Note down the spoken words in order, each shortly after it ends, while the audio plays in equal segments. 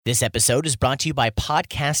This episode is brought to you by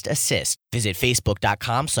Podcast Assist. Visit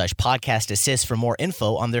facebook.com/Podcast Assist for more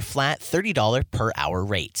info on their flat $30 per hour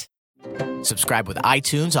rate. Subscribe with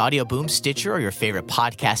iTunes, Audio Boom, Stitcher, or your favorite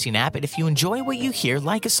podcasting app. And if you enjoy what you hear,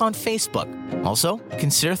 like us on Facebook. Also,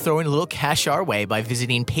 consider throwing a little cash our way by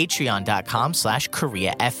visiting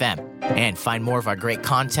patreon.com/KoreaFM. And find more of our great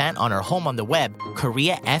content on our home on the web,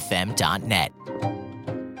 KoreaFM.net.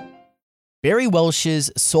 Barry Welsh's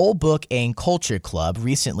Soul Book and Culture Club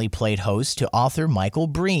recently played host to author Michael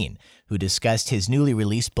Breen, who discussed his newly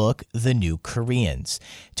released book, The New Koreans.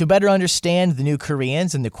 To better understand The New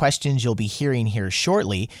Koreans and the questions you'll be hearing here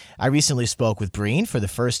shortly, I recently spoke with Breen for the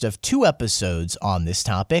first of 2 episodes on this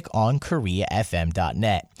topic on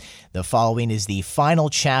KoreaFM.net. The following is the final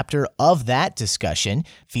chapter of that discussion,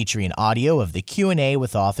 featuring audio of the Q&A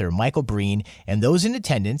with author Michael Breen and those in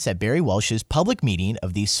attendance at Barry Welsh's public meeting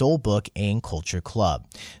of the Soul Book and Culture Club.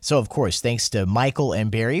 So, of course, thanks to Michael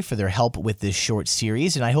and Barry for their help with this short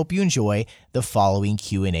series, and I hope you enjoy the following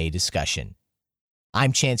Q&A discussion.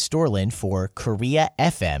 I'm Chance Storland for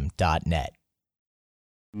KoreaFM.net.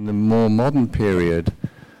 In the more modern period,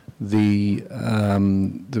 there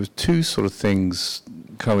were 2 sort of things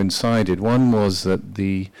coincided. One was that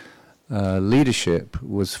the leadership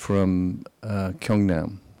was from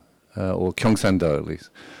Gyeongnam, or Gyeongsang-do at least.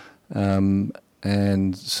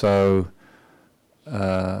 And so,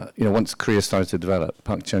 once Korea started to develop,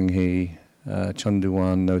 Park Chung-hee, Chun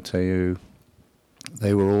Doo-won, No Tae-woo,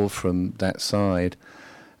 they were all from that side.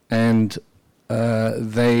 And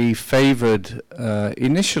they favored,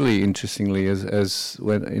 initially, interestingly, as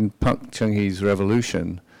when in Park Chung-hee's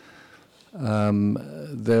revolution,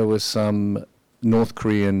 there were some North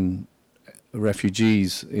Korean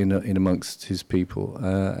refugees in amongst his people,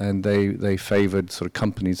 and they favored sort of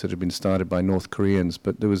companies that had been started by North Koreans,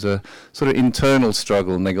 but there was a sort of internal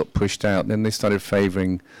struggle and they got pushed out. Then they started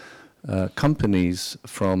favoring companies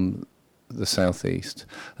from the southeast.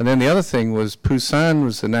 And then the other thing was Busan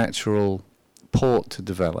was the natural port to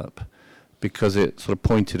develop because it sort of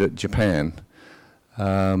pointed at Japan.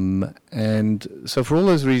 And so for all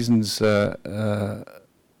those reasons,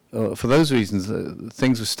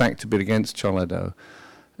 things were stacked a bit against Jeollado.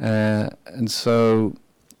 And so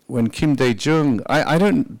when Kim Dae-jung,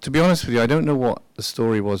 to be honest with you, I don't know what the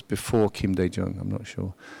story was before Kim Dae-jung, I'm not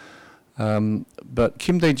sure. But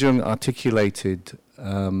Kim Dae-jung articulated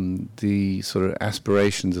the sort of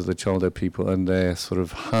aspirations of the Jeollado people and their sort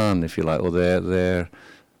of han, if you like, or their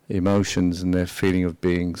emotions and their feeling of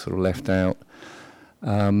being sort of left out.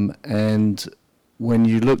 And when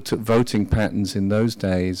you looked at voting patterns in those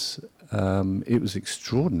days, it was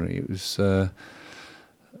extraordinary. It was,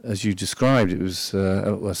 as you described, it was,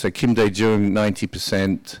 Kim Dae-jung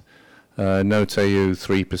 90%, No Tae-woo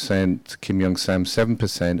 3%, Kim Young-sam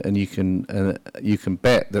 7%, and you can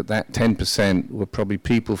bet that 10% were probably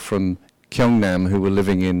people from Gyeongnam who were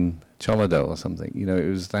living in Jeollado or something. You know, it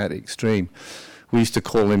was that extreme. We used to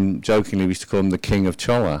call him, jokingly, the king of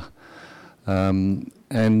Cholla.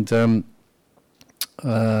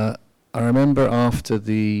 I remember after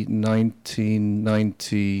the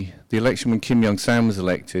 1990, the election when Kim Young-sam was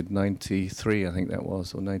elected, 93 I think that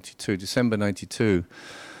was, or 92, December 92,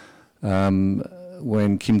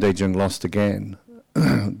 when Kim Dae-jung lost again,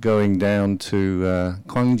 going down to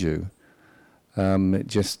Gwangju,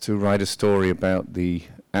 just to write a story about the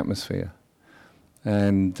atmosphere.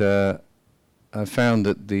 And I found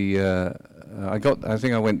that I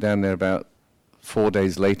think I went down there about 4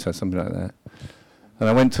 days later, something like that. And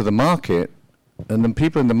I went to the market, and the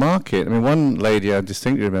people in the market, one lady I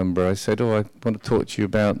distinctly remember, I said, I want to talk to you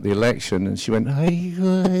about the election. And she went,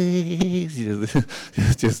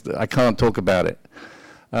 just, I can't talk about it.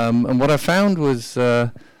 And what I found was,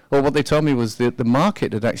 what they told me was that the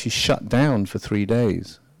market had actually shut down for 3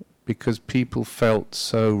 days because people felt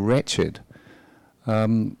so wretched.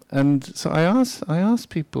 And so I asked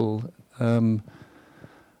people,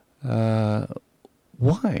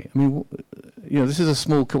 why? This is a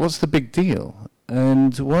small, what's the big deal?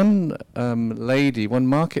 And one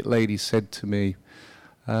market lady said to me,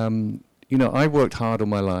 I worked hard all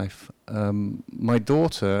my life. My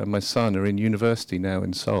daughter and my son are in university now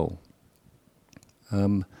in Seoul.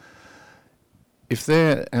 If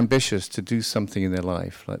they're ambitious to do something in their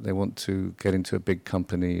life, like they want to get into a big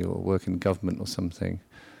company or work in government or something,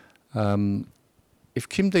 if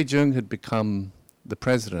Kim Dae-jung had become the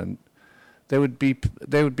president, there would be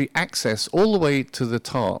access all the way to the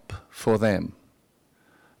top for them.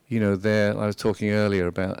 I was talking earlier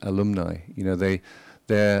about alumni.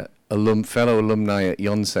 Their fellow alumni at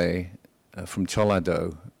Yonsei from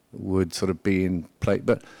Jeollado would sort of be in play.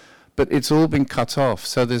 But but it's all been cut off,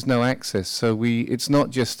 so there's no access. So it's not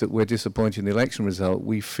just that we're disappointed in the election result,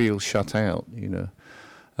 we feel shut out, you know.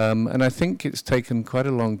 And I think it's taken quite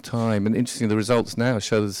a long time, and interesting, the results now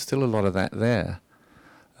show there's still a lot of that there.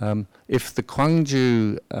 If the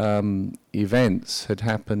Gwangju events had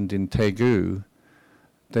happened in Daegu,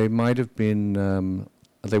 they might have been,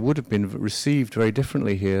 they would have been received very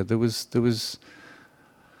differently here. There was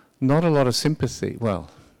not a lot of sympathy. Well,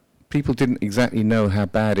 people didn't exactly know how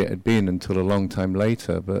bad it had been until a long time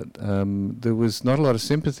later, but there was not a lot of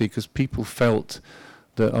sympathy because people felt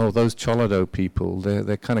that, oh, those Cholado people,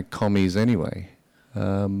 they're kind of commies anyway,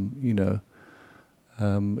 you know,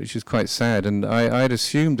 which is quite sad. And I'd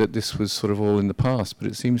assumed that this was sort of all in the past, but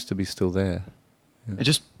it seems to be still there. Yeah. And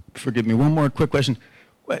just forgive me, one more quick question.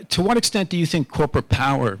 To what extent do you think corporate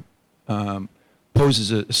power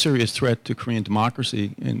poses a serious threat to Korean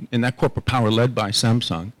democracy, and that corporate power led by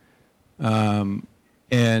Samsung?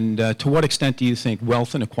 And to what extent do you think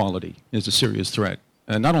wealth inequality is a serious threat?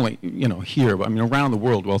 Not only, you know, here, but I mean around the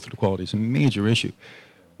world, wealth inequality is a major issue.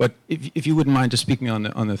 But if you wouldn't mind just speaking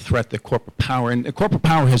on the threat that corporate power, and corporate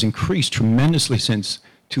power has increased tremendously since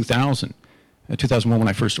 2000, 2001 when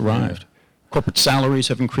I first arrived. Corporate salaries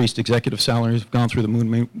have increased, executive salaries have gone through the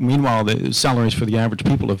moon. Meanwhile, the salaries for the average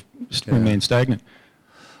people have remained stagnant.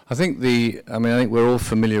 I think we're all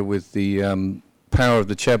familiar with the power of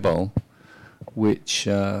the chaebol, which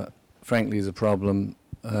frankly is a problem.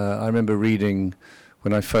 I remember reading,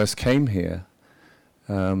 when I first came here,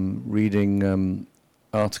 reading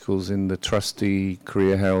articles in the Trustee,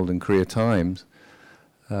 Korea Herald and Korea Times,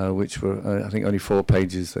 which were, I think, only 4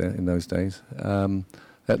 pages there in those days,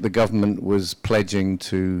 that the government was pledging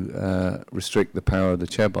to restrict the power of the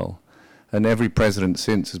chaebol. And every president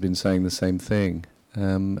since has been saying the same thing.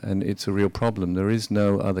 And it's a real problem. There is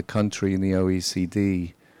no other country in the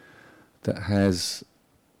OECD that has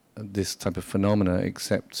this type of phenomena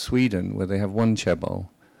except Sweden, where they have one chaebol,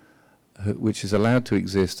 which is allowed to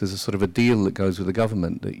exist as a sort of a deal that goes with the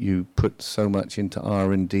government, that you put so much into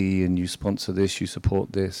R&D and you sponsor this, you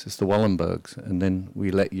support this. It's the Wallenbergs, and then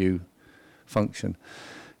we let you function.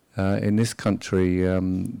 In this country,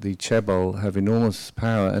 the chaebol have enormous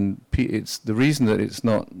power, and it's the reason that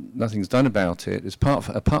nothing's done about it is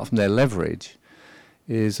apart from their leverage,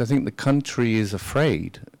 is I think the country is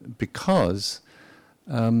afraid because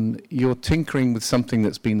you're tinkering with something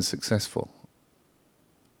that's been successful.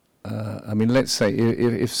 I mean, let's say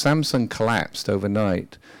if Samsung collapsed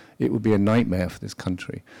overnight, it would be a nightmare for this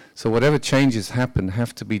country. So whatever changes happen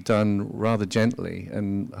have to be done rather gently,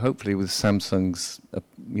 and hopefully with Samsung's,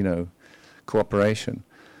 cooperation.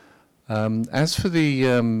 As for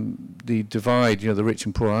the divide, the rich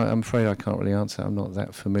and poor, I'm afraid I can't really answer. I'm not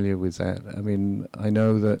that familiar with that. I mean, I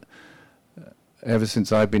know that ever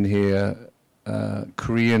since I've been here,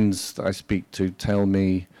 Koreans that I speak to tell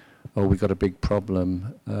me, oh, we've got a big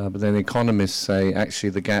problem. But then economists say,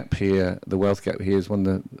 actually, the gap here, the wealth gap here is one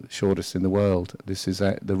of the shortest in the world. This is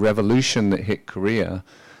the revolution that hit Korea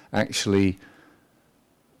actually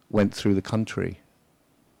went through the country.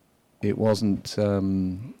 It wasn't...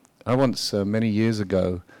 I once, many years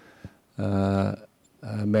ago,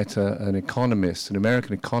 met an economist, an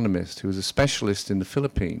American economist, who was a specialist in the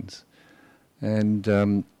Philippines.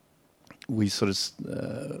 And we sort of,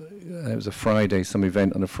 it was a Friday, some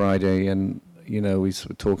event on a Friday, and, we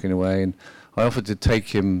sort of talking away, and I offered to take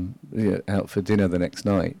him out for dinner the next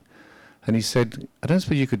night. And he said, I don't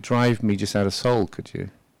suppose you could drive me just out of Seoul, could you?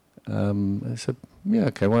 I said, yeah,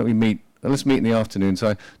 okay, why don't we meet? Let's meet in the afternoon. So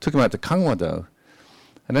I took him out to Gangwon-do.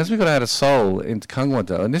 And as we got out of Seoul into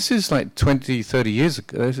Gangwon-do, and this is like 20, 30 years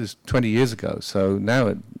ago, this is 20 years ago, so now,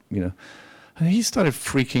 and he started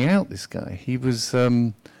freaking out, this guy. He was,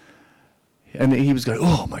 and he was going,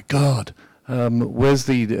 oh my God, where's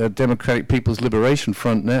the Democratic People's Liberation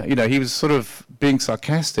Front now? He was sort of being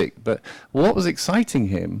sarcastic, but what was exciting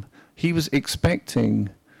him, he was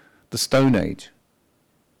expecting the Stone Age.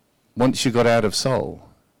 Once you got out of Seoul,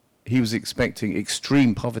 he was expecting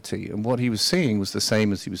extreme poverty, and what he was seeing was the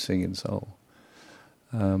same as he was seeing in Seoul.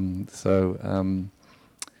 I'm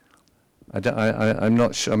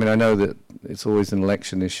not sure. I mean, I know that it's always an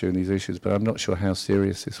election issue and these issues, but I'm not sure how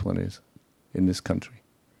serious this one is in this country.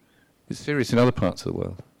 It's serious in other parts of the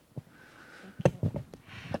world.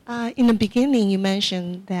 In the beginning, you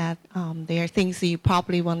mentioned that there are things that you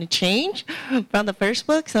probably want to change from the first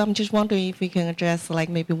book. So I'm just wondering if we can address, like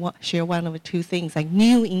maybe share one or two things, like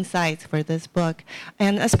new insights for this book,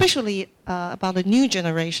 and especially about the new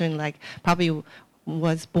generation, like probably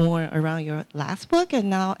was born around your last book and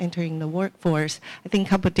now entering the workforce. I think a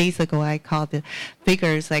couple of days ago, I called the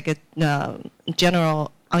figures like a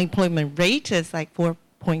general unemployment rate is like 4%,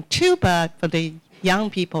 12.2, but for the young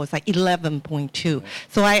people, it's like 11.2.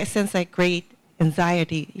 So I sense like great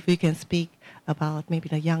anxiety, if you can speak about maybe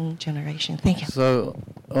the young generation. Thank you. So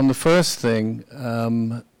on the first thing,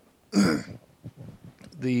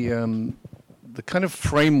 the kind of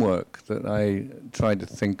framework that I tried to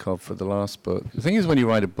think of for the last book, the thing is when you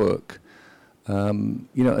write a book,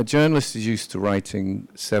 a journalist is used to writing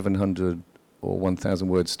 700 or 1,000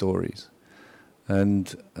 word stories.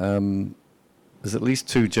 And there's at least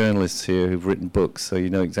 2 journalists here who've written books, so you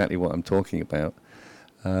know exactly what I'm talking about.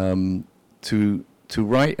 To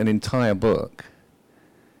write an entire book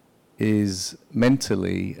is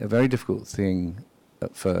mentally a very difficult thing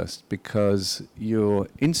at first, because your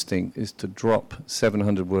instinct is to drop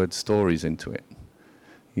 700-word stories into it,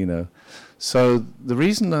 So the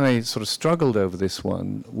reason I sort of struggled over this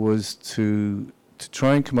one was to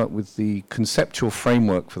try and come up with the conceptual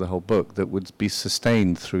framework for the whole book that would be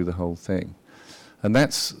sustained through the whole thing. And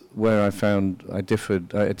that's where I found I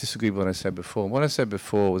disagree with what I said before. What I said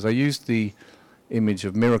before was I used the image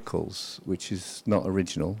of miracles, which is not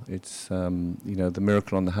original. It's, the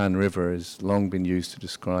miracle on the Han River has long been used to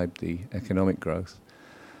describe the economic growth.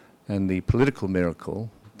 And the political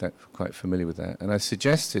miracle, I'm quite familiar with that. And I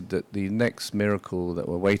suggested that the next miracle that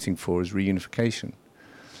we're waiting for is reunification.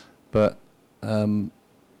 But what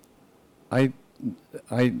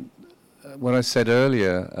I said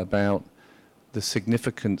earlier about the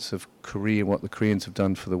significance of Korea, what the Koreans have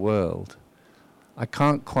done for the world, I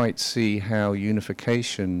can't quite see how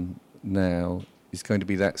unification now is going to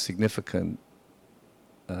be that significant,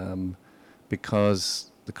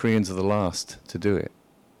 because the Koreans are the last to do it.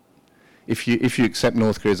 If you accept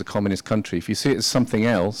North Korea as a communist country, if you see it as something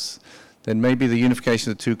else, then maybe the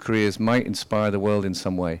unification of the 2 Koreas might inspire the world in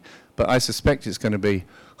some way. But I suspect it's going to be,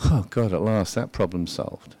 oh God, at last that problem's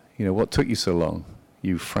solved. What took you so long,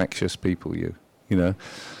 you fractious people, you know.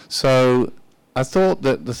 So I thought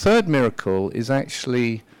that the third miracle is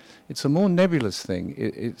actually, it's a more nebulous thing.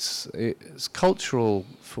 It's cultural,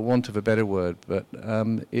 for want of a better word, but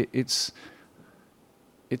it's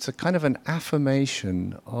a kind of an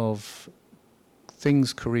affirmation of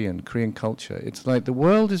things Korean culture. It's like the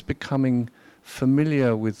world is becoming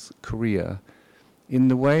familiar with Korea in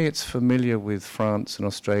the way it's familiar with France and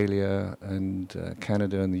Australia and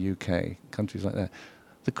Canada and the UK, countries like that.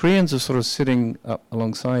 The Koreans are sort of sitting up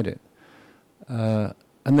alongside it.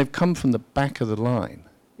 And they've come from the back of the line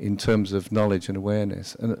in terms of knowledge and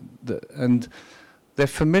awareness. And they're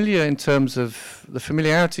familiar in terms of, the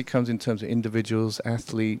familiarity comes in terms of individuals,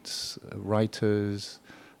 athletes, writers,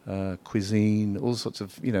 cuisine, all sorts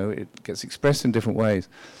of, it gets expressed in different ways.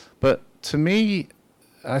 But to me,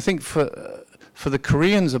 I think for the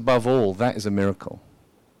Koreans above all, that is a miracle.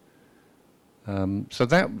 So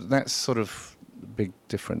that's sort of the big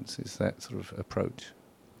difference, is that sort of approach.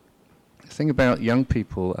 The thing about young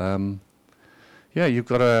people, you've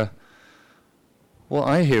got what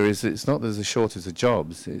I hear is it's not there's a shortage of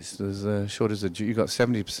jobs, there's a shortage of, you've got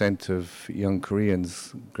 70% of young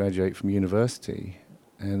Koreans graduate from university,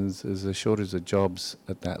 and there's a shortage of jobs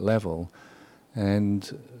at that level. And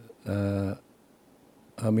I'm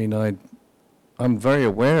very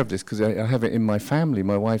aware of this because I have it in my family,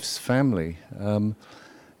 my wife's family.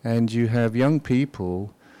 And you have young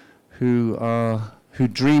people who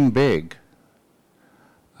dream big,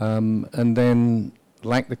 and then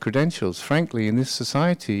lack the credentials. Frankly, in this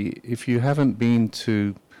society, if you haven't been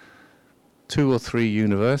to 2 or 3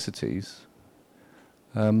 universities,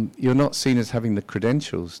 you're not seen as having the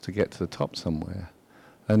credentials to get to the top somewhere.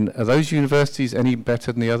 And are those universities any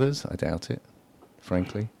better than the others? I doubt it,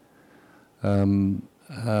 frankly.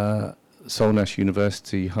 Seoul Nash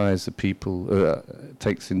University hires the people,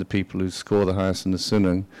 takes in the people who score the highest in the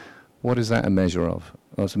Sunung. What is that a measure of?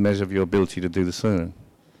 Well, it's a measure of your ability to do the Sunung.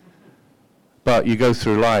 But you go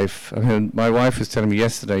through life. My wife was telling me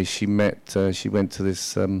yesterday she went to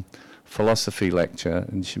this philosophy lecture,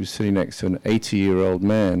 and she was sitting next to an 80-year-old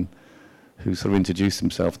man who sort of introduced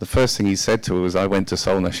himself. The first thing he said to her was, "I went to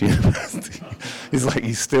Seoul Nash University." It's like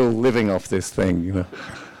he's still living off this thing,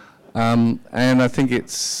 And I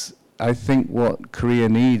think what Korea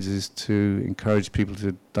needs is to encourage people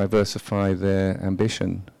to diversify their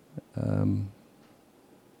ambition.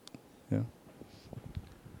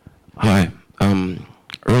 Hi.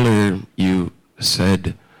 Earlier you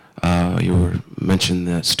said mentioned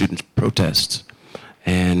the student protests,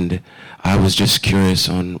 and I was just curious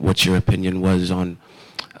on what your opinion was on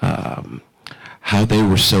how they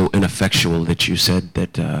were so ineffectual that you said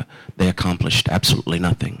that they accomplished absolutely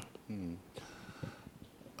nothing.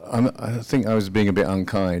 I think I was being a bit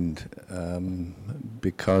unkind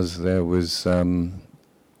because there was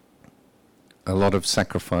a lot of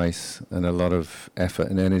sacrifice and a lot of effort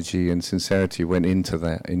and energy and sincerity went into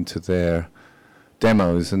that, into their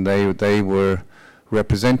demos, and they were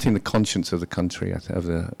representing the conscience of the country, of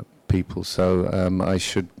the people. So I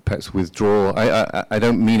should perhaps withdraw. I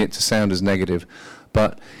don't mean it to sound as negative,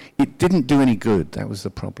 but it didn't do any good. That was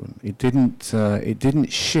the problem. It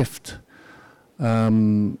didn't shift.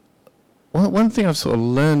 One thing I've sort of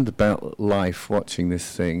learned about life watching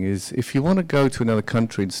this thing is if you want to go to another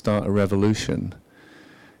country and start a revolution,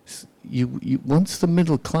 you once the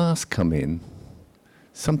middle class come in,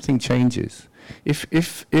 something changes.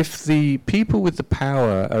 If the people with the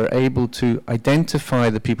power are able to identify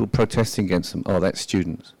the people protesting against them, oh, that's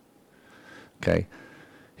students. Okay,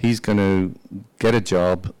 he's going to get a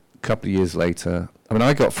job a couple of years later. I mean,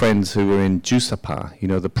 I got friends who were in Jusapa,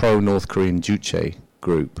 the pro-North Korean Juche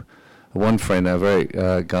group. One friend,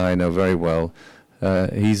 a guy I know very well,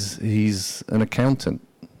 he's an accountant.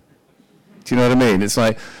 Do you know what I mean? It's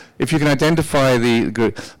like, if you can identify the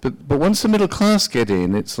group, but once the middle class get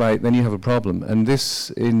in, it's like, then you have a problem. And this,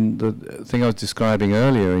 in the thing I was describing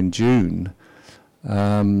earlier in June,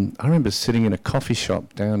 I remember sitting in a coffee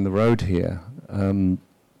shop down the road here,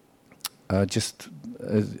 just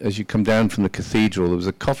as you come down from the cathedral, there was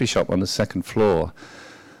a coffee shop on the second floor,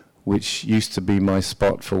 which used to be my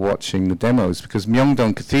spot for watching the demos, because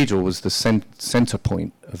Myeongdong Cathedral was the center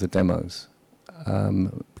point of the demos,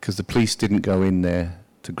 because the police didn't go in there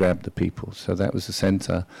to grab the people, so that was the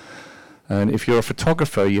center. And if you're a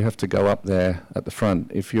photographer, you have to go up there at the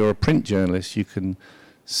front. If you're a print journalist, you can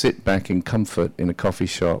sit back in comfort in a coffee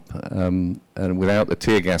shop, and without the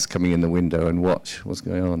tear gas coming in the window, and watch what's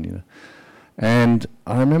going on, And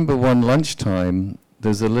I remember one lunchtime,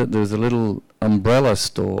 there's a little umbrella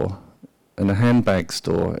store and a handbag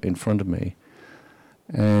store in front of me,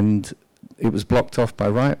 and it was blocked off by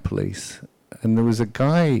riot police, and there was a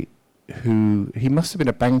guy who, he must have been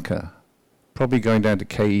a banker, probably going down to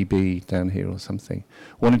KEB down here or something,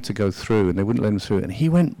 wanted to go through, and they wouldn't let him through, and he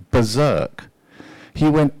went berserk. He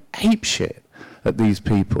went apeshit at these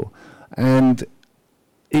people, and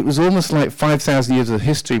it was almost like 5,000 years of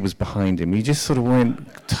history was behind him. He just sort of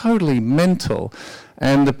went totally mental.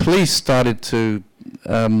 And the police started to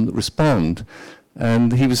respond.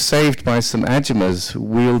 And he was saved by some ajumas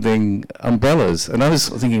wielding umbrellas. And I was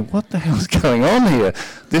sort of thinking, what the hell is going on here?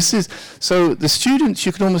 So the students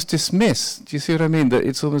you can almost dismiss. Do you see what I mean? That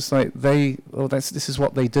it's almost like this is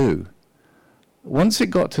what they do. Once it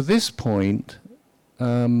got to this point,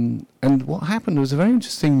 and what happened was a very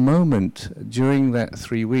interesting moment during that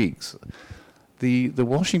 3 weeks. The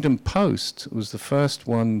Washington Post was the first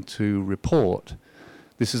one to report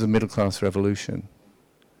this is a middle-class revolution.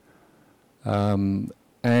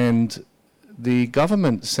 And the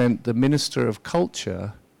government sent the Minister of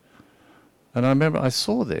Culture, and I remember I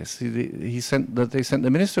saw this, they sent the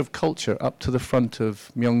Minister of Culture up to the front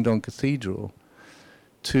of Myeongdong Cathedral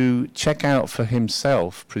to check out for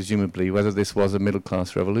himself, presumably, whether this was a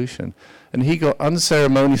middle-class revolution. And he got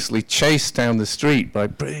unceremoniously chased down the street by,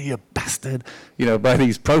 you bastard, by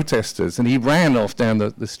these protesters, and he ran off down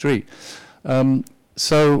the street. And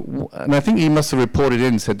I think he must have reported in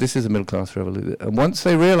and said, this is a middle-class revolution. And once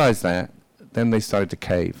they realized that, then they started to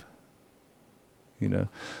cave.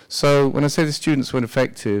 So when I say the students weren't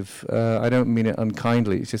effective, I don't mean it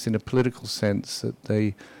unkindly. It's just in a political sense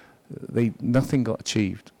that nothing got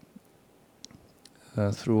achieved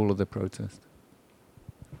through all of the protest.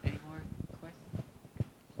 Any more questions?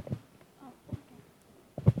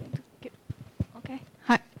 Okay.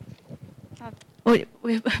 Hi.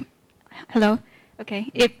 Hello. Okay.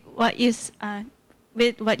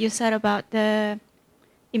 With what you said about the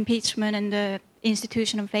impeachment and the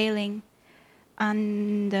institution failing,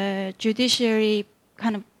 and the judiciary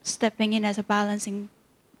kind of stepping in as a balancing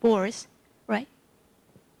force, right?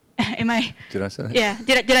 Did I say that? Yeah.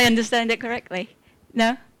 Did I understand it correctly?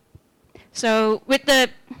 No? So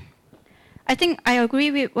I think I agree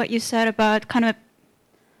with what you said about kind of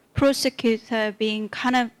prosecutor being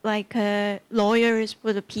kind of like lawyers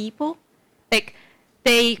for the people. Like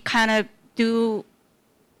they kind of do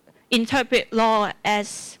interpret law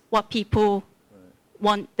as what people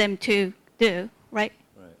want them to do, right?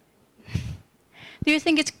 Right. Do you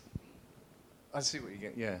think it's... I see what you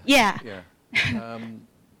get, yeah. Yeah. Yeah.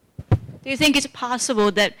 Do you think it's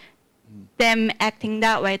possible that them acting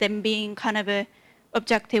that way, them being kind of a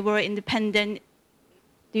objective or independent,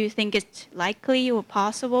 do you think it's likely or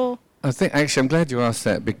possible? I think actually I'm glad you asked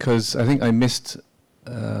that, because I think I missed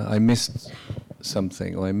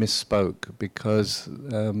something, or I misspoke, because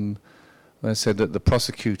when I said that the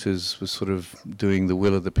prosecutors were sort of doing the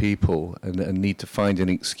will of the people and need to find an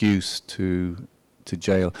excuse to to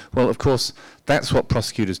jail. Well, of course, that's what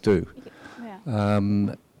prosecutors do. Yeah.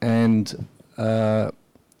 And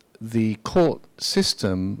the court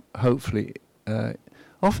system, hopefully,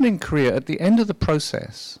 often in Korea, at the end of the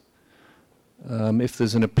process, if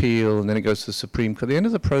there's an appeal and then it goes to the Supreme Court, at the end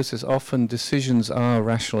of the process, often decisions are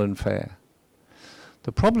rational and fair.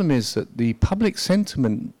 The problem is that the public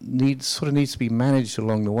sentiment needs to be managed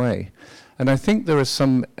along the way. And I think there are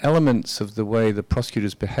some elements of the way the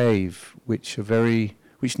prosecutors behave which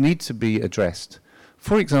need to be addressed.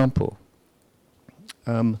 For example,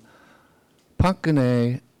 Park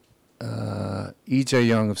Geun-hye, Lee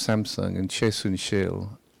Jae-young of Samsung, and Choi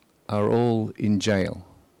Soon-sil are all in jail.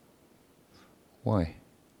 Why?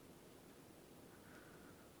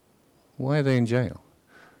 Why are they in jail?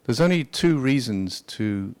 There's only two reasons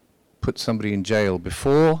to put somebody in jail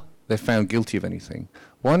before they're found guilty of anything.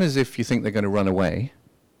 One is if you think they're going to run away,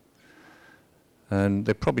 and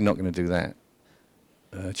they're probably not going to do that.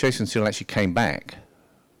 Choi Soon-sil actually came back,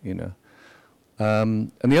 you know.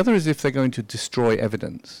 And the other is if they're going to destroy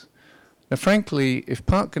evidence. Now, frankly, if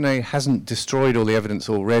Park Geun-hye hasn't destroyed all the evidence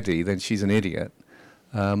already, then she's an idiot.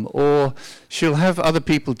 Or she'll have other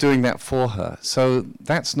people doing that for her. So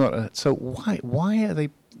that's not so why are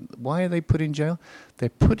they put in jail? They're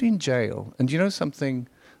put in jail. And you know something?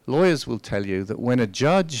 Lawyers will tell you that when a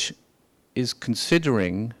judge is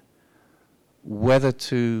considering whether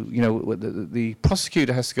to, the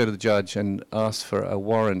prosecutor has to go to the judge and ask for a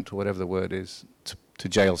warrant, or whatever the word is, to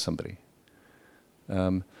jail somebody.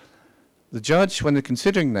 The judge, when they're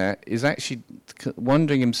considering that, is actually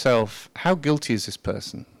wondering himself, how guilty is this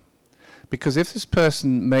person? Because if this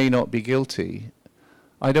person may not be guilty,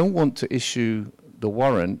 I don't want to issue the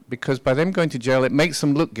warrant, because by them going to jail, it makes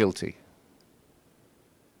them look guilty.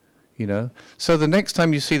 You know? So the next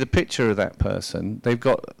time you see the picture of that person, they've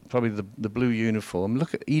got probably the blue uniform.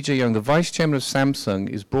 Look at Lee Jae-young, the vice chairman of Samsung,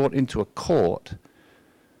 is brought into a court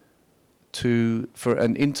for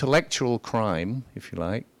an intellectual crime, if you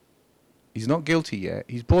like. He's not guilty yet.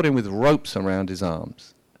 He's brought in with ropes around his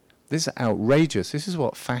arms. This is outrageous. This is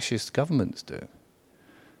what fascist governments do.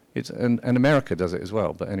 And America does it as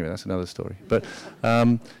well. But anyway, that's another story. But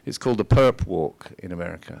it's called the perp walk in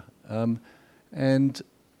America. And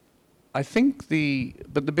I think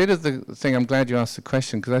but the bit of the thing, I'm glad you asked the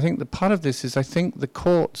question, because I think the part of this is I think the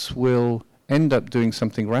courts will end up doing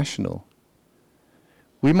something rational.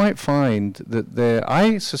 We might find that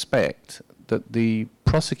I suspect that the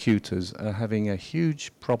prosecutors are having a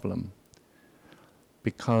huge problem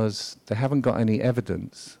because they haven't got any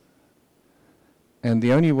evidence. And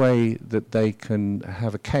the only way that they can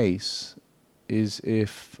have a case is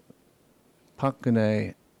if Park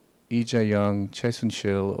Geun-hye, Lee Jae-young, Choi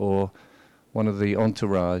Soon-sil, or one of the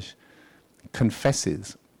entourage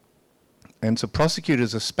confesses. And so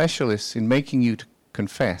prosecutors are specialists in making you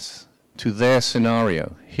confess to their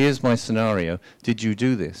scenario. Here's my scenario. Did you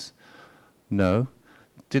do this? No.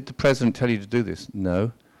 Did the president tell you to do this?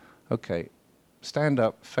 No. Okay. Stand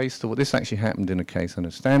up, face the wall. This actually happened in a case. I know.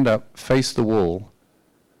 Stand up, face the wall,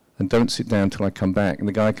 and don't sit down till I come back. And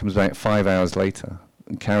the guy comes back 5 hours later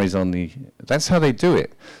and carries on that's how they do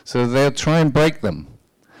it. So they'll try and break them.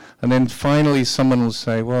 And then finally someone will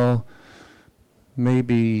say, well,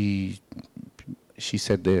 maybe she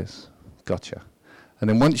said this. Gotcha. And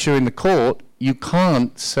then once you're in the court, you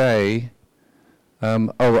can't say,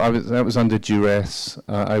 that was under duress,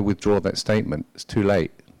 I withdraw that statement. It's too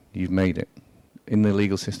late. You've made it in the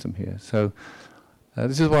legal system here. So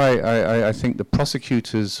this is why I think the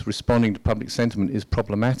prosecutors responding to public sentiment is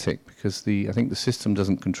problematic, because I think the system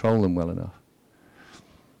doesn't control them well enough.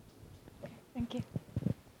 Thank you.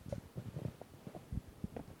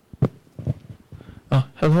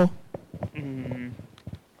 Hello.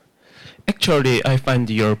 Actually, I find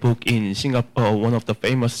your book in Singapore, one of the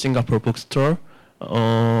famous Singapore bookstore.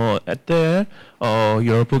 At there,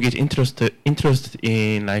 your book is interested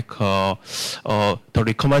in the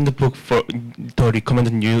recommended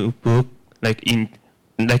new book, like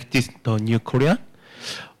this the new Korean.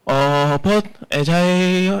 But as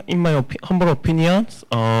in my humble opinion,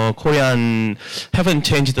 Korean haven't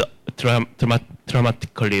changed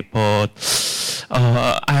dramatically. But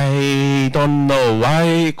I don't know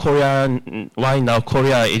why now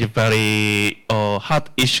Korea is very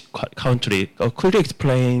hot-ish country. Could you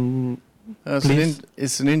explain, please?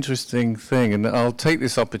 It's an interesting thing, and I'll take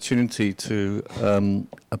this opportunity to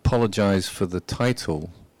apologize for the title,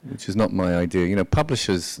 which is not my idea. You know,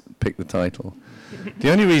 publishers pick the title.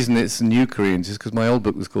 The only reason it's New Koreans is because my old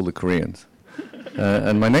book was called The Koreans.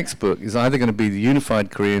 And my next book is either going to be The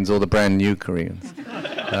Unified Koreans or The Brand New Koreans.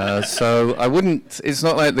 So it's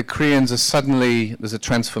not like the Koreans are suddenly, there's a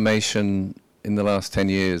transformation in the last 10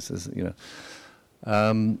 years, as you know.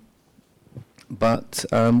 But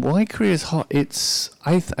why Korea is hot? It's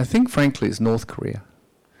I think frankly it's North Korea.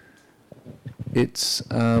 It's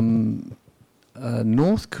North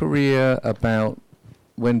Korea about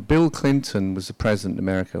when Bill Clinton was the president in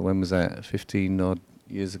America. When was that? 15 odd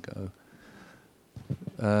years ago.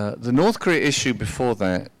 The North Korea issue before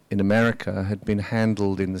that in America had been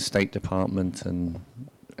handled in the State Department and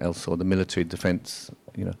elsewhere, the military defense,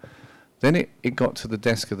 you know. Then it got to the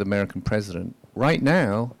desk of the American president. Right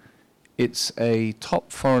now, it's a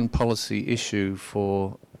top foreign policy issue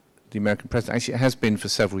for the American president. Actually, it has been for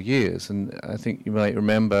several years, and I think you might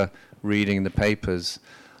remember reading in the papers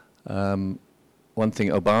one thing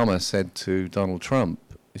Obama said to Donald Trump.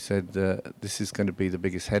 He said, this is going to be the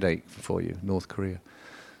biggest headache for you, North Korea.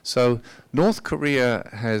 So North Korea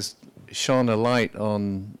has shone a light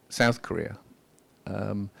on South Korea.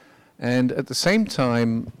 And at the same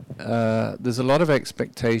time, there's a lot of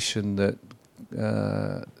expectation that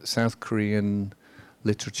South Korean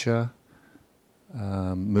literature,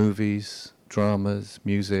 movies, dramas,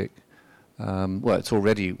 music, well, it's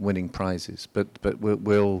already winning prizes, but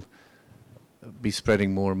will be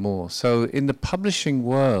spreading more and more. So in the publishing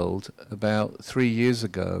world, about 3 years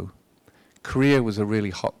ago, Korea was a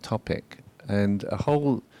really hot topic, and a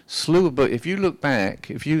whole slew of books. If you look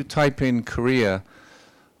back, if you type in Korea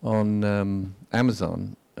on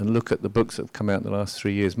Amazon and look at the books that have come out in the last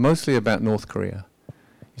 3 years, mostly about North Korea,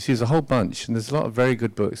 you see there's a whole bunch, and there's a lot of very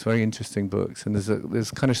good books, very interesting books, and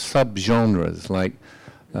there's kind of sub-genres, like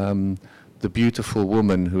the beautiful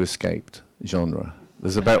woman who escaped genre.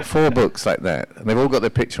 There's about 4 books like that, and they've all got their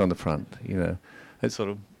picture on the front, you know. It's sort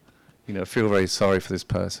of, you know, feel very sorry for this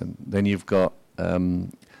person. Then you've got the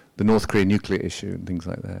North Korean nuclear issue and things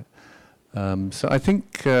like that. So I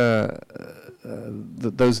think those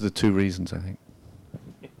are the 2 reasons, I think.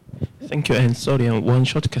 Thank you. And sorry, one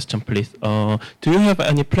short question, please. Do you have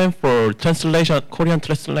any plan for translation, Korean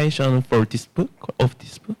translation for this book, of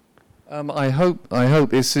this book? I hope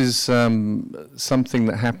this is something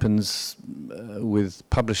that happens with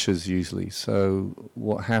publishers usually. So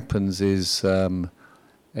what happens is a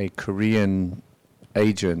Korean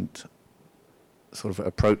agent sort of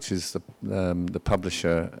approaches the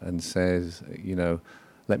publisher and says, you know,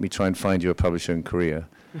 let me try and find you a publisher in Korea.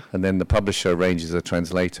 And then the publisher arranges a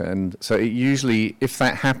translator. And so it usually, if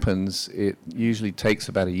that happens, it usually takes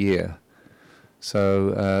about a year.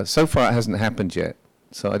 So so far it hasn't happened yet.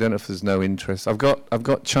 So I don't know if there's no interest. I've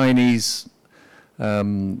got Chinese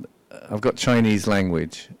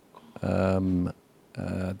language done,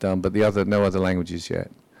 but no other languages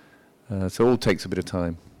yet. So it all takes a bit of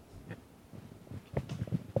time.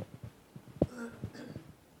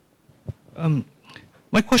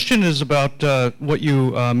 My question is about what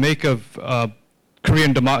you make of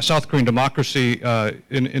South Korean democracy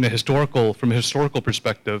from a historical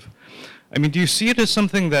perspective. I mean, do you see it as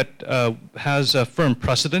something that has a firm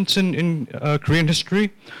precedence in Korean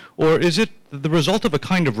history, or is it the result of a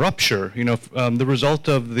kind of rupture? You know, the result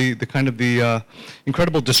of the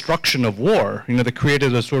incredible destruction of war. You know, that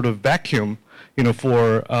created a sort of vacuum. You know,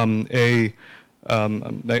 for I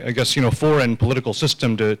guess, you know, foreign political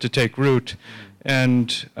system to take root,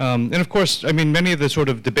 and of course, I mean, many of the sort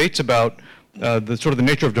of debates about the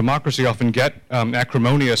nature of democracy often get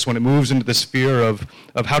acrimonious when it moves into the sphere of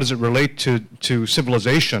how does it relate to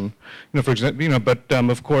civilization. You know, for example, you know, but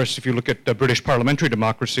of course, if you look at British parliamentary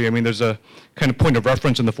democracy, I mean, there's a kind of point of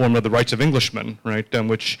reference in the form of the Rights of Englishmen, right?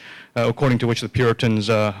 Which, according to which the Puritans,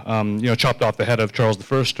 you know, chopped off the head of Charles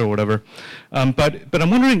I or whatever. But I'm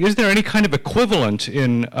wondering, is there any kind of equivalent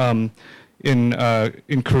in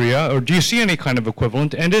Korea, or do you see any kind of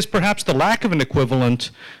equivalent? And is perhaps the lack of an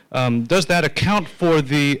equivalent, does that account for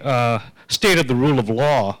the state of the rule of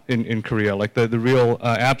law in Korea, like the real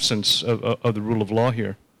absence of the rule of law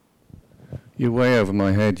here? You're way over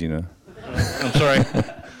my head, you know. I'm sorry.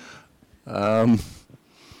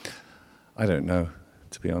 I don't know,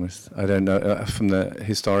 to be honest. I don't know. From the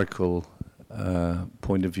historical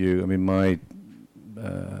point of view, I mean,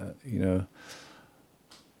 you know,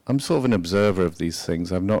 I'm sort of an observer of these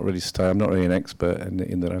things. I'm not really an expert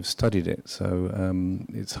in that I've studied it, so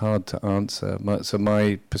it's hard to answer. So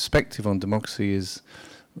my perspective on democracy is,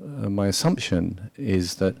 my assumption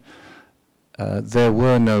is that there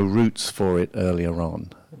were no roots for it earlier on,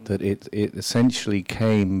 that it essentially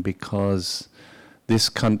came because this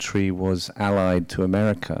country was allied to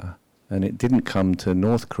America, and it didn't come to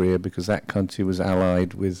North Korea because that country was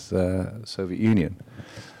allied with the Soviet Union.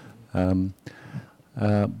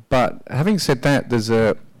 But having said that, there's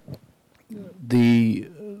the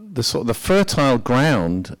fertile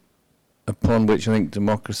ground upon which I think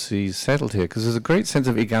democracy is settled here, because there's a great sense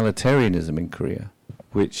of egalitarianism in Korea,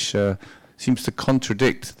 which seems to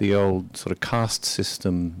contradict the old sort of caste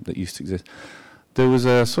system that used to exist. There was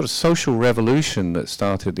a sort of social revolution that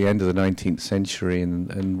started at the end of the 19th century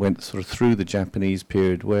and went sort of through the Japanese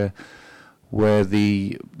period, where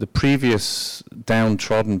the previous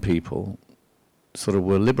downtrodden people sort of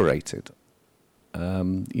were liberated.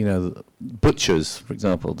 Butchers, for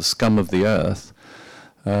example, the scum of the earth,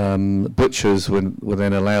 butchers were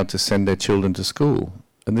then allowed to send their children to school.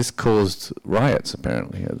 And this caused riots,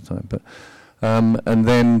 apparently, at the time. But and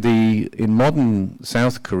then in modern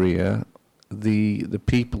South Korea, the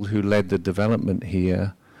people who led the development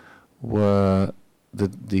here were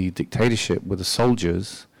the dictatorship were the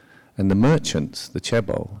soldiers and the merchants, the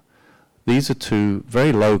chaebol. These are two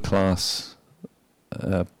very low class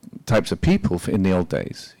types of people in the old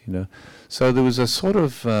days, So there was a sort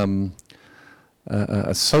of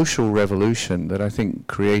a social revolution that I think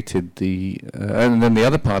created and then the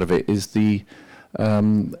other part of it is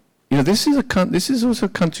this is also a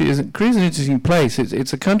country. Korea is an interesting place.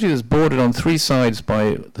 It's a country that's bordered on three sides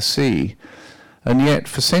by the sea, and yet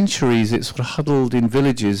for centuries it's sort of huddled in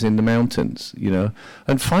villages in the mountains,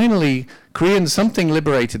 And finally, something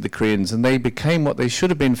liberated the Koreans, and they became what they should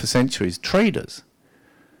have been for centuries: traders.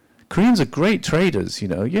 Koreans are great traders,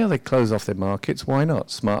 Yeah, they close off their markets. Why not?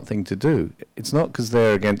 Smart thing to do. It's not because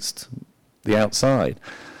they're against the outside.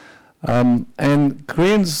 And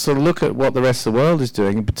Koreans sort of look at what the rest of the world is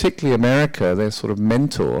doing, and particularly America, their sort of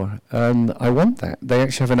mentor, and I want that. They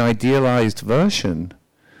actually have an idealized version.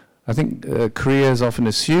 I think Korea has often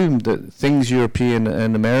assumed that things European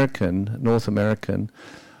and American, North American,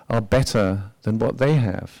 are better than what they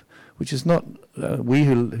have, which is not, we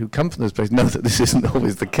who come from this place know that this isn't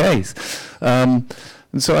always the case. And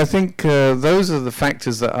so I think those are the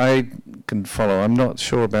factors that I can follow. I'm not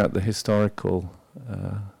sure about the historical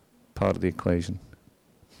part of the equation.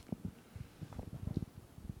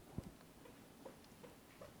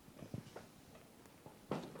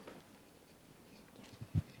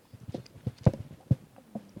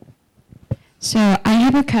 So I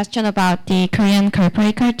have a question about the Korean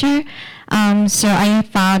corporate culture. So I have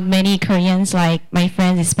found many Koreans, like my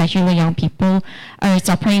friends, especially young people, are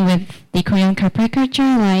suffering with the Korean corporate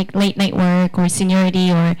culture, like late night work or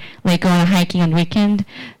seniority, or like going hiking on weekend.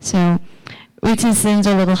 So which seems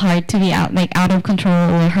a little hard to be out of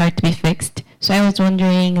control or hard to be fixed. So I was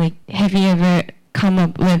wondering, have you ever come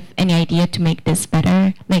up with any idea to make this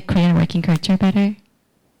better, like Korean working culture better?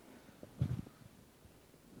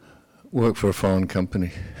 Work for a foreign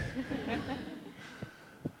company.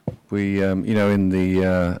 We, in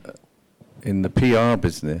the PR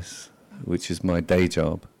business, which is my day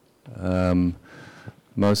job,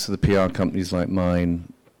 most of the PR companies like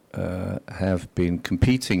mine have been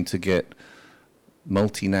competing to get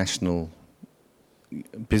multinational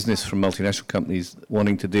business from multinational companies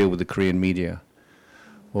wanting to deal with the Korean media.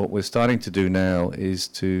 What we're starting to do now is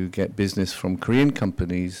to get business from Korean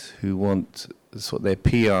companies who want sort of their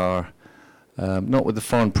PR, not with the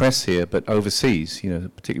foreign press here, but overseas,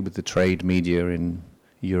 particularly with the trade media in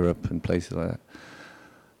Europe and places like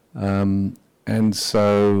that. And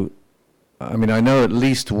so, I know at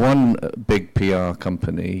least one big PR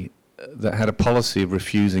company that had a policy of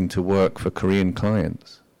refusing to work for Korean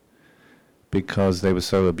clients because they were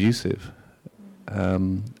so abusive.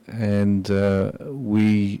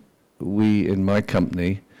 We in my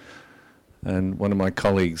company, and one of my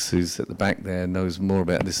colleagues who's at the back there knows more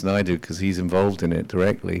about this than I do because he's involved in it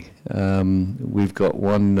directly. We've got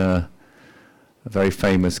one a very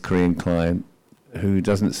famous Korean client who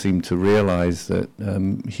doesn't seem to realize that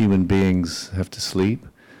human beings have to sleep.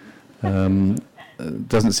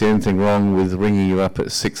 Doesn't see anything wrong with ringing you up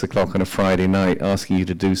at 6 o'clock on a Friday night asking you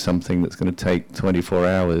to do something that's going to take 24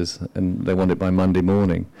 hours, and they want it by Monday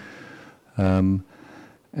morning. But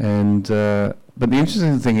the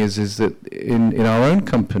interesting thing is that in our own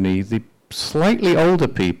company, the slightly older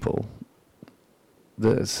people,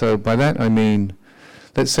 so by that I mean,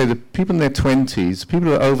 let's say the people in their 20s, people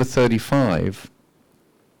who are over 35,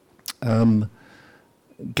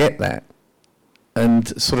 get that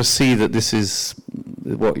and sort of see that this is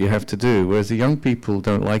what you have to do, whereas the young people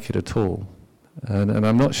don't like it at all. And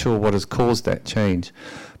I'm not sure what has caused that change.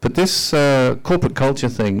 But this corporate culture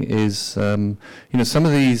thing is, some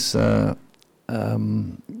of these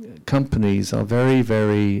companies are very,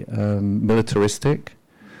 very militaristic,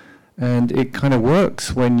 and it kind of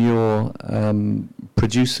works when you're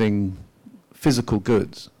producing physical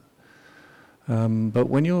goods. But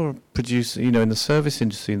when you're producing, in the service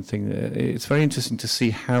industry and thing, it's very interesting to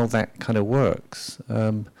see how that kind of works.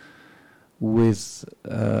 with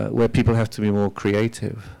where people have to be more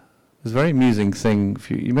creative. There's a very amusing thing.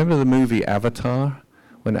 You remember the movie Avatar?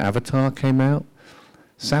 When Avatar came out,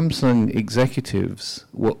 Samsung executives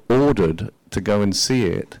were ordered to go and see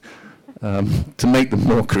it to make them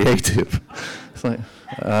more creative. It's like,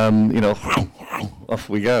 off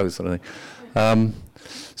we go, sort of thing.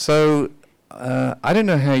 I don't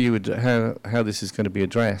know how you would how this is going to be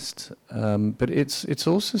addressed, but it's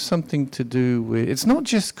also something to do with. It's not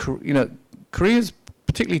just Korea's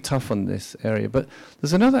particularly tough on this area, but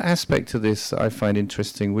there's another aspect to this I find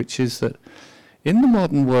interesting, which is that in the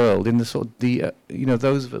modern world, in the sort of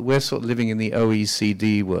we're sort of living in the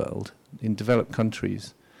OECD world, in developed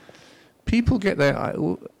countries, people get their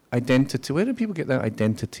identity. Where do people get their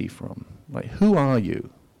identity from? Like, who are you?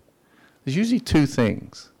 There's usually two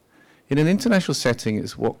things. In an international setting,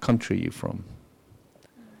 it's what country are you from?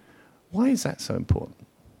 Why is that so important?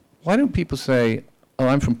 Why don't people say, oh,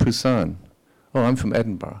 I'm from Busan, oh, I'm from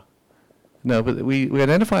Edinburgh? No, but we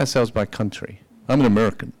identify ourselves by country. I'm an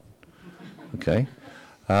American. Okay?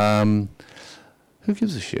 Who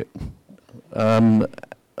gives a shit? The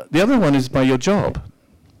other one is by your job.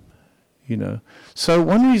 So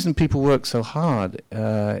one reason people work so hard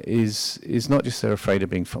is not just they're afraid of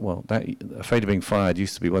being afraid of being fired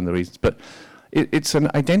used to be one of the reasons, but it's an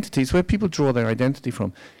identity. It's where people draw their identity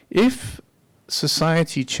from. If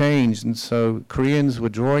society changed and so Koreans were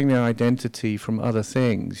drawing their identity from other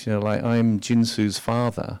things, like I'm Jinsu's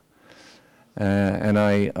father, and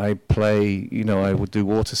I play, I would do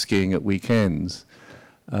water skiing at weekends.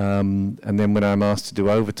 And then when I'm asked to do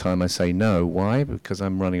overtime, I say no. Why? Because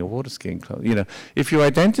I'm running a water skiing club. If your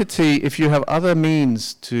identity, if you have other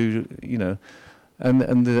means to,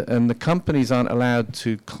 and the companies aren't allowed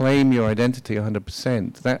to claim your identity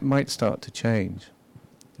 100%, that might start to change,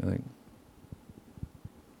 I think.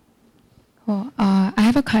 Well, I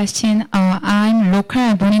have a question. I'm local.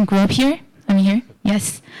 I'm born and grew up here. I'm here.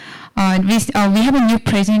 Yes. We have a new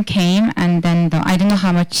president came, and then I don't know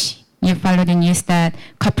how much you followed the news that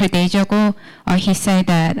a couple of days ago, he said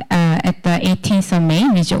that at the 18th of May,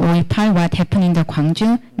 which is 5.18, what happened in the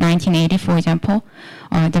Gwangju, 1980, for example,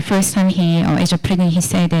 the first time as a president, he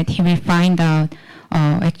said that he will find out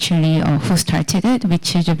who started it,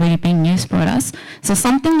 which is a very big news for us. So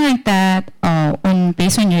something like that,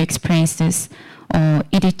 based on your experiences,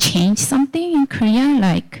 it changed something in Korea?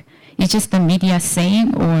 Like, it's just the media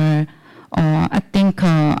saying, or I think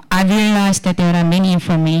I realized that there are many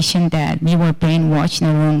information that we were brainwashed in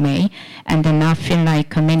the wrong way, and then I feel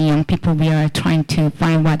like many young people, we are trying to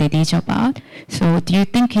find what it is about. So do you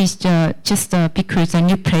think it's just because a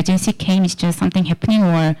new presidency came, it's just something happening,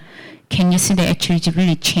 or can you see that actually it's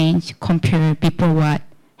really changed compared before what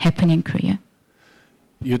happened in Korea?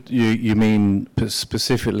 You mean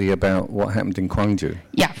specifically about what happened in Gwangju?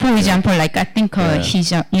 Yeah, for example, like I think he's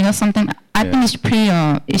something. I think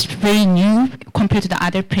it's very new compared to the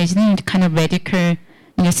other president. Kind of radical,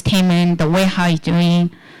 statement. The way how he's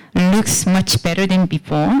doing looks much better than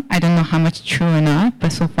before. I don't know how much true or not,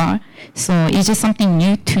 but so far, so is it something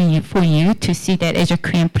new for you to see that as a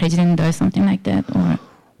Korean president does something like that, or?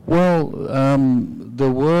 Well,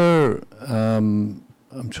 there were.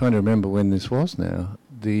 I'm trying to remember when this was now.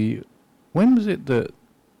 When was it that,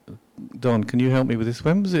 Don, can you help me with this?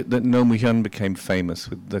 When was it that Roh Moo-hyun became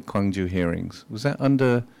famous with the Gwangju hearings? Was that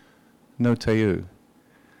under Roh Tae-woo?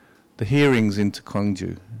 The hearings into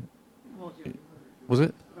Gwangju. Was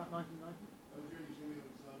it?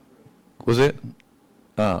 Was it?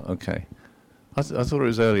 Ah, okay. I thought it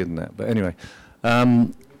was earlier than that, but anyway.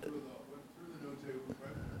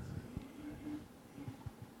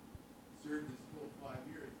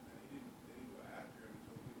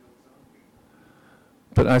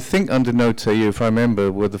 But I think under Roh Tae-woo, if I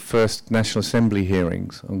remember, were the first National Assembly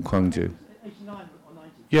hearings on Gwangju. 89 or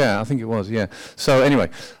 90. Yeah, I think it was, yeah. So anyway,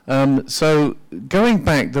 so going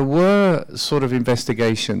back, there were sort of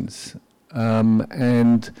investigations,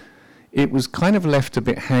 and it was kind of left a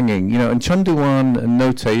bit hanging. And Chun Doo-won and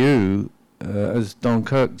Roh Tae-woo, as Don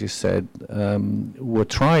Kirk just said, were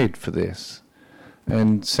tried for this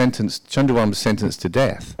and sentenced. Chun Doo-won was sentenced to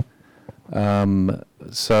death.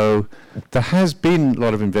 So there has been a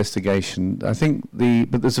lot of investigation. I think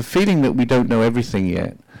but there's a feeling that we don't know everything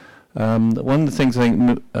yet. One of the things I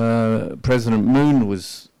think President Moon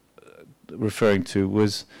was referring to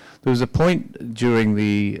was there was a point during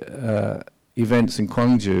the events in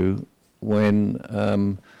Gwangju when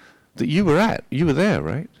that you were there,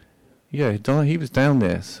 right? Yeah, he was down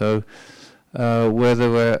there. So where there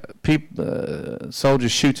were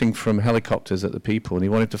soldiers shooting from helicopters at the people, and he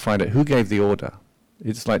wanted to find out who gave the order.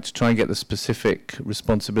 It's like to try and get the specific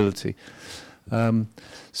responsibility.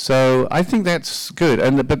 So I think that's good,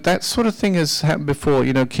 but that sort of thing has happened before.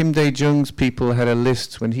 You know, Kim Dae-jung's people had a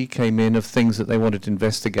list when he came in of things that they wanted to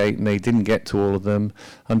investigate, and they didn't get to all of them.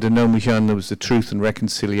 Under Roh Moo-hyun, there was the Truth and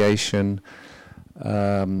Reconciliation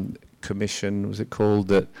Commission, was it called,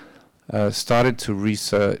 that started to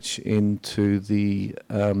research into the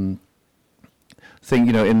thing.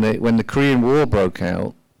 You know, when the Korean War broke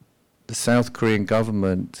out, the South Korean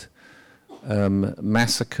government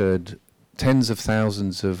massacred tens of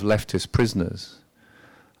thousands of leftist prisoners.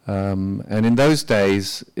 And in those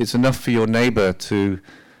days, it's enough for your neighbor to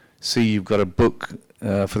see you've got a book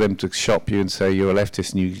for them to shop you and say you're a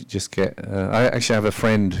leftist, and you just get... I actually have a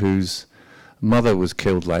friend whose mother was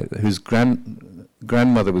killed like that, whose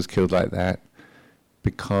grandmother was killed like that,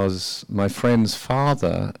 because my friend's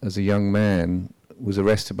father, as a young man, was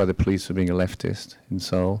arrested by the police for being a leftist in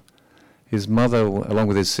Seoul. His mother, along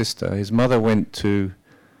with his sister, their mother went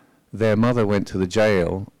to the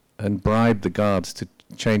jail and bribed the guards to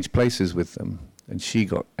change places with them, and she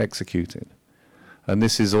got executed. And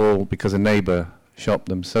this is all because a neighbor shopped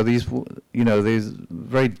them. So these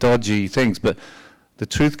very dodgy things. But the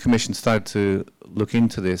Truth Commission started to look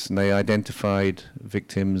into this, and they identified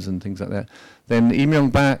victims and things like that. Then Lee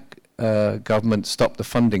Myung-bak government stopped the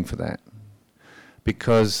funding for that,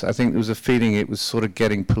 because I think there was a feeling it was sort of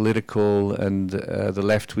getting political, and the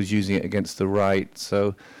left was using it against the right.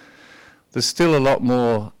 So there's still a lot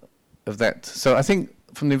more of that. So I think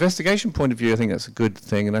from the investigation point of view, I think that's a good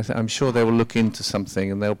thing, and I'm sure they will look into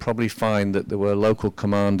something, and they'll probably find that there were local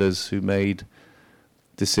commanders who made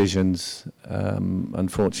decisions,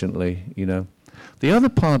 unfortunately, you know. The other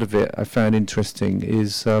part of it I found interesting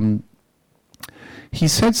is he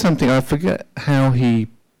said something, I forget how he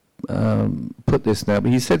put this now,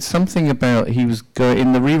 but he said something about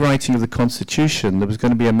in the rewriting of the Constitution, there was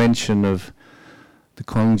going to be a mention of the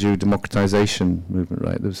Gwangju democratization movement,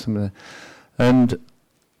 right? There was some of that. And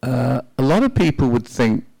a lot of people would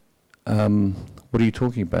think, what are you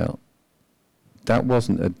talking about? That was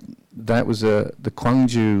the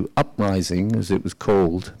Gwangju uprising, as it was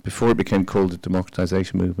called, before it became called the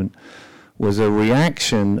democratization movement, was a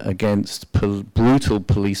reaction against brutal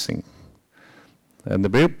policing. And the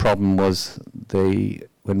big problem was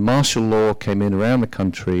when martial law came in around the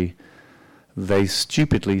country, they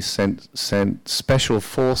stupidly sent special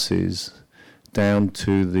forces down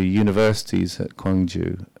to the universities at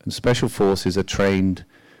Gwangju. And special forces are trained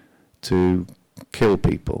to kill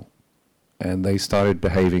people. And they started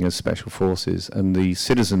behaving as special forces, and the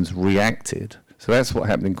citizens reacted. So that's what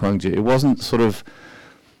happened in Gwangju. It wasn't sort of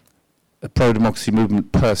a pro-democracy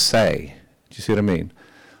movement per se. Do you see what I mean?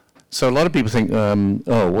 So a lot of people think,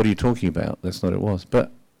 oh, what are you talking about? That's not what it was.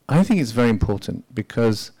 But I think it's very important,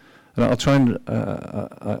 because, and I'll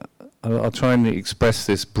try and express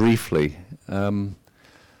this briefly.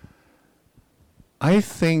 I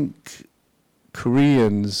think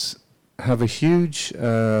Koreans have a huge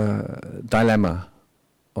dilemma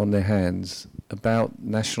on their hands about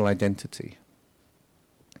national identity.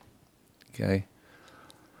 Okay.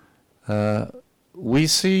 We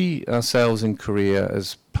see ourselves in Korea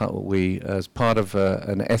as part of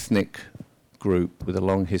an ethnic group with a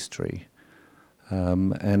long history.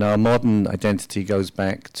 And our modern identity goes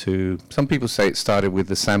back to, some people say it started with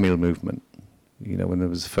the Samil movement, you know, when there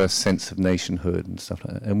was the first sense of nationhood and stuff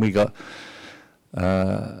like that. And we got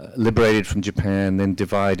liberated from Japan, then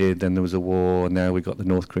divided, then there was a war, and now we got the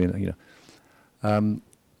North Korean, you know.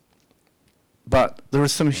 But there are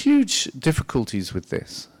some huge difficulties with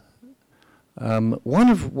this.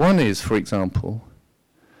 One is, for example,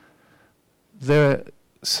 the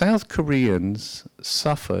South Koreans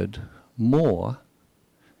suffered more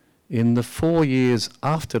in the 4 years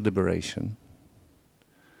after liberation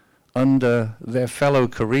under their fellow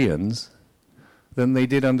Koreans than they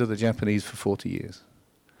did under the Japanese for 40 years.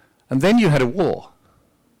 And then you had a war.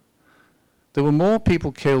 There were more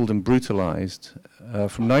people killed and brutalized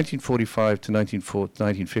from 1945 to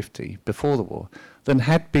 1950, before the war, than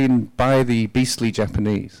had been by the beastly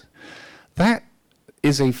Japanese. That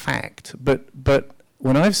is a fact, but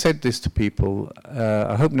when I've said this to people,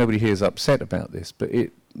 I hope nobody here is upset about this, but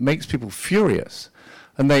it makes people furious.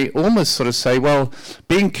 And they almost sort of say, well,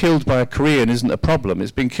 being killed by a Korean isn't a problem,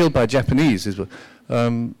 it's being killed by a Japanese.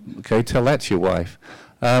 Okay, tell that to your wife.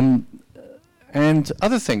 And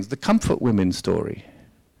other things, the comfort women story.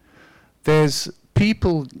 There's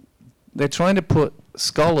people, they're trying to put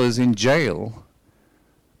scholars in jail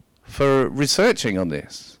for researching on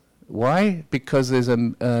this. Why? Because there's a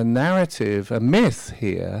narrative, a myth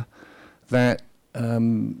here, that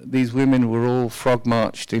these women were all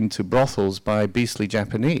frog-marched into brothels by beastly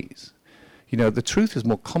Japanese. You know, the truth is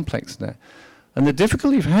more complex than that. And the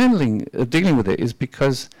difficulty of dealing with it is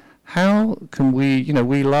because how can we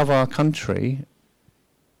love our country,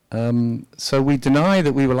 so we deny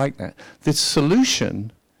that we were like that. The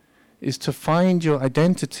solution is to find your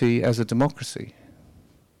identity as a democracy.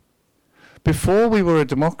 Before we were a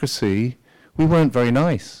democracy, we weren't very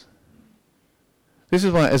nice. This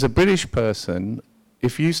is why, as a British person,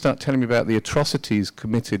 if you start telling me about the atrocities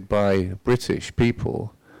committed by British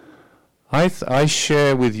people, I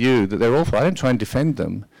share with you that they're awful. I don't try and defend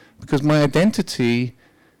them, because my identity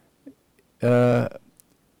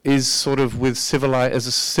is sort of as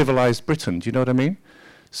a civilized Britain. Do you know what I mean?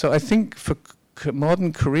 So I think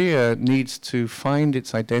modern Korea needs to find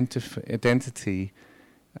its identity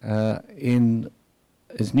in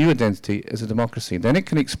its new identity as a democracy. Then it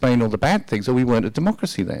can explain all the bad things. Oh, we weren't a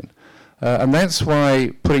democracy then. And that's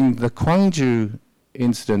why putting the Gwangju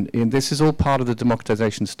incident in, this is all part of the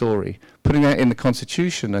democratization story. Putting that in the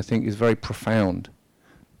Constitution, I think, is very profound.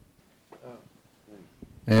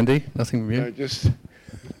 Andy, nothing from you?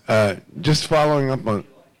 Just following up on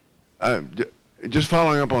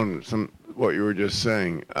some what you were just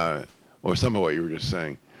saying, or some of what you were just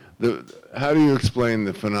saying. How do you explain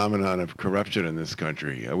the phenomenon of corruption in this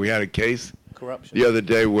country? We had a case the other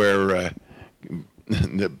day where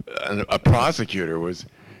a prosecutor was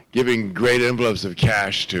giving great envelopes of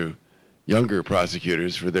cash to younger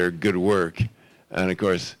prosecutors for their good work, and of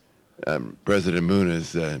course, President Moon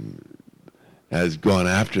has gone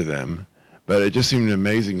after them. But it just seemed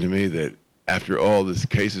amazing to me that after all these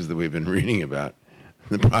cases that we've been reading about,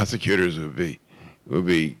 the prosecutors would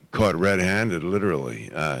be caught red-handed,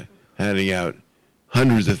 literally, handing out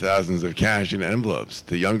hundreds of thousands of cash in envelopes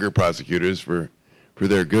to younger prosecutors for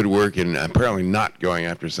their good work, and apparently not going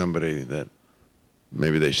after somebody that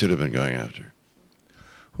maybe they should have been going after.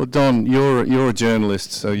 Well, Don, you're a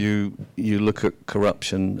journalist, so you look at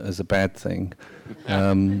corruption as a bad thing.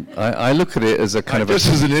 I look at it as a kind of... This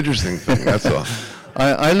is an interesting thing, that's all.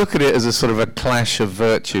 I look at it as a sort of a clash of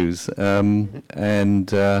virtues. I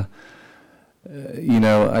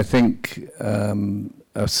think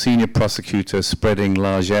a senior prosecutor spreading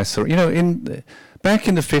largesse, back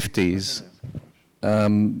in the 50s,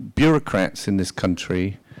 bureaucrats in this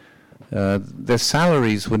country, their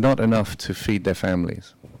salaries were not enough to feed their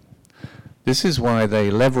families. This is why they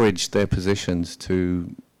leveraged their positions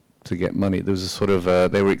to get money. There was a sort of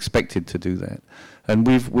they were expected to do that, and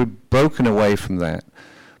we've broken away from that.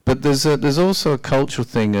 But there's also a cultural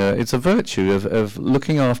thing. It's a virtue of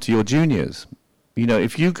looking after your juniors.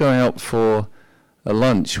 If you go out for a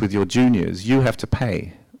lunch with your juniors, you have to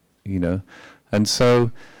pay. And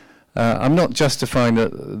so I'm not justifying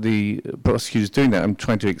the prosecutors doing that. I'm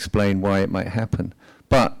trying to explain why it might happen.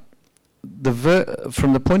 But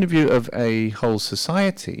from the point of view of a whole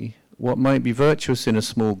society, what might be virtuous in a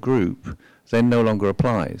small group then no longer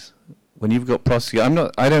applies. When you've got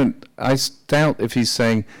prosecutors, I doubt if he's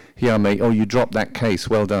saying, here mate, you dropped that case,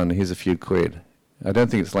 well done, here's a few quid. I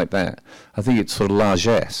don't think it's like that. I think it's sort of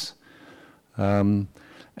largesse. I'm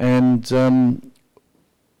as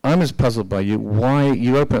puzzled by you. Why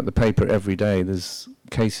you open up the paper every day, there's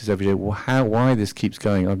cases every day. Why this keeps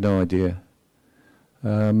going, I've no idea.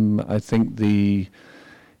 I think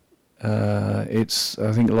I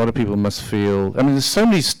think a lot of people must feel, there's so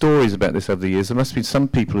many stories about this over the years. There must be some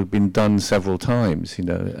people who've been done several times,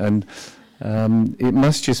 and it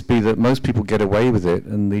must just be that most people get away with it,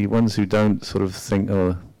 and the ones who don't sort of think,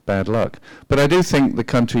 bad luck. But I do think the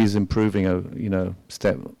country is improving,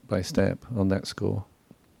 step by step on that score.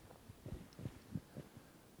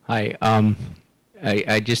 Hi,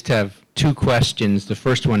 I just have two questions. The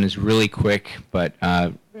first one is really quick, but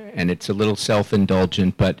and it's a little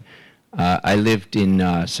self-indulgent, but I lived in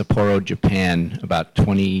Sapporo, Japan about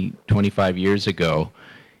 25 years ago,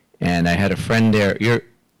 and I had a friend there. You're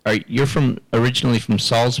originally from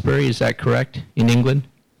Salisbury, is that correct, in England?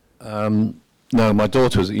 No, my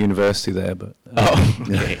daughter was at university there, but...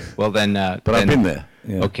 okay. Yeah. Well, then... but I've been there.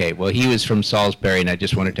 Yeah. Okay, well, he was from Salisbury, and I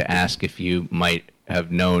just wanted to ask if you might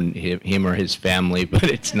have known him or his family, but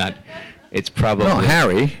it's not... It's probably... Not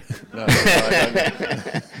Harry. No,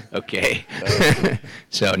 okay.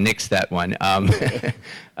 So nix that one.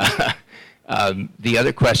 The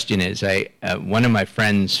other question is, one of my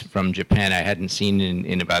friends from Japan I hadn't seen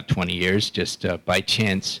in about 20 years, just by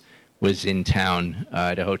chance, was in town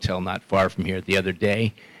at a hotel not far from here the other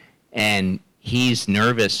day, and he's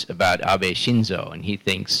nervous about Abe Shinzo, and he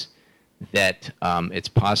thinks that it's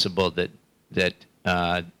possible that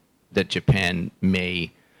Japan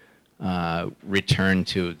may return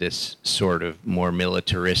to this sort of more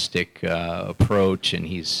militaristic approach, and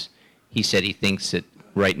he said he thinks that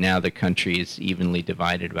right now the country is evenly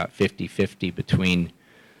divided, about 50-50 between,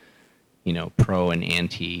 pro and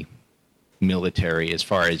anti-military, as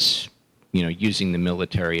far as, using the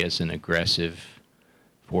military as an aggressive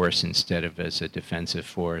force instead of as a defensive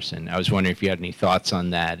force. And I was wondering if you had any thoughts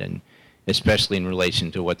on that, and especially in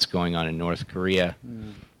relation to what's going on in North Korea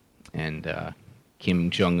and Kim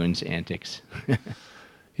Jong-un's antics.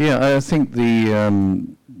 Yeah, I think I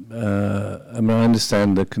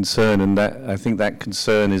understand the concern, and I think that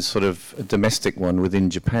concern is sort of a domestic one within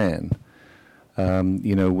Japan.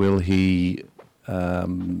 Will he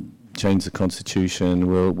change the constitution?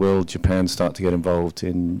 Will Japan start to get involved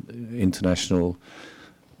in international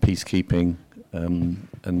peacekeeping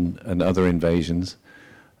and other invasions?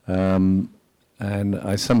 And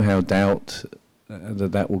I somehow doubt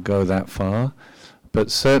that will go that far. But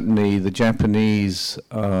certainly the Japanese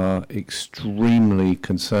are extremely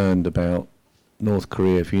concerned about North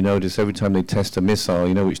Korea. If you notice, every time they test a missile,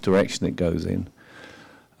 you know which direction it goes in.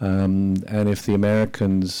 And if the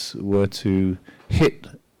Americans were to hit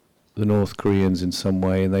the North Koreans in some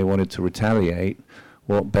way and they wanted to retaliate,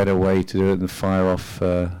 what better way to do it than fire off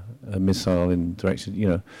a missile in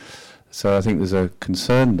direction, So I think there's a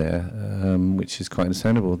concern there, which is quite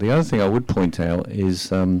understandable. The other thing I would point out is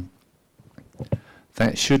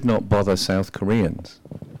that should not bother South Koreans.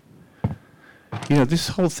 This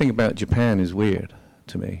whole thing about Japan is weird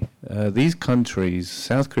to me. These countries,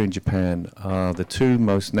 South Korea and Japan, are the two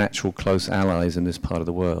most natural close allies in this part of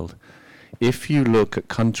the world. If you look at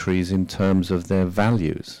countries in terms of their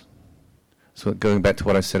values, so going back to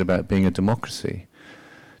what I said about being a democracy,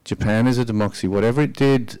 Japan is a democracy. Whatever it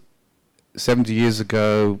did 70 years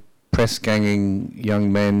ago, press ganging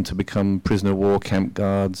young men to become prisoner of war camp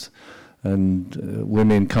guards, and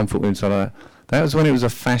women, comfort women, so like that was when it was a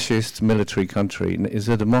fascist military country. It's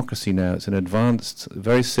a democracy now. It's an advanced,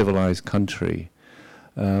 very civilized country.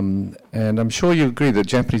 And I'm sure you agree that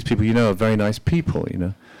Japanese people, are very nice people,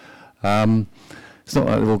 It's not like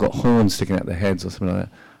they've all got horns sticking out their heads or something like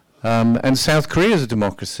that. And South Korea is a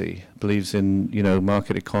democracy, believes in,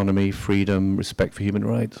 market economy, freedom, respect for human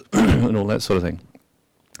rights, and all that sort of thing.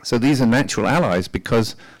 So these are natural allies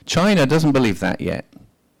because China doesn't believe that yet.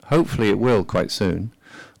 Hopefully it will quite soon.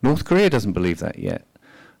 North Korea doesn't believe that yet.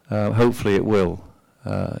 Hopefully it will,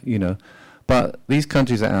 But these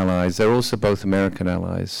countries are allies. They're also both American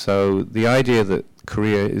allies. So the idea that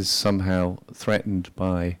Korea is somehow threatened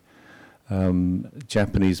by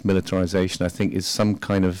Japanese militarization, I think, is some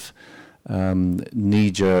kind of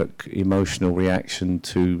knee-jerk emotional reaction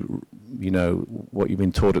to, what you've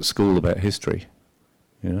been taught at school about history,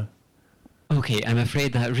 Okay, I'm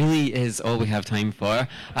afraid that really is all we have time for.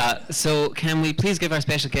 So can we please give our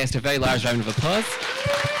special guest a very large round of applause?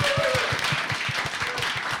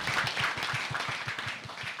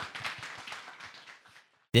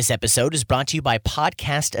 This episode is brought to you by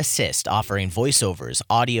Podcast Assist, offering voiceovers,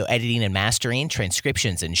 audio editing and mastering,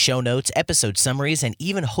 transcriptions and show notes, episode summaries, and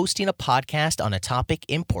even hosting a podcast on a topic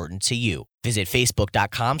important to you. Visit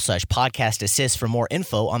facebook.com/Podcast Assist for more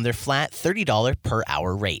info on their flat $30 per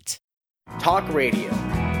hour rate. Talk radio,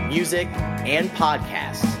 music, and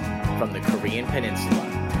podcasts from the Korean Peninsula.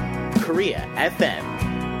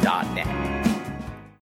 KoreaFM.net.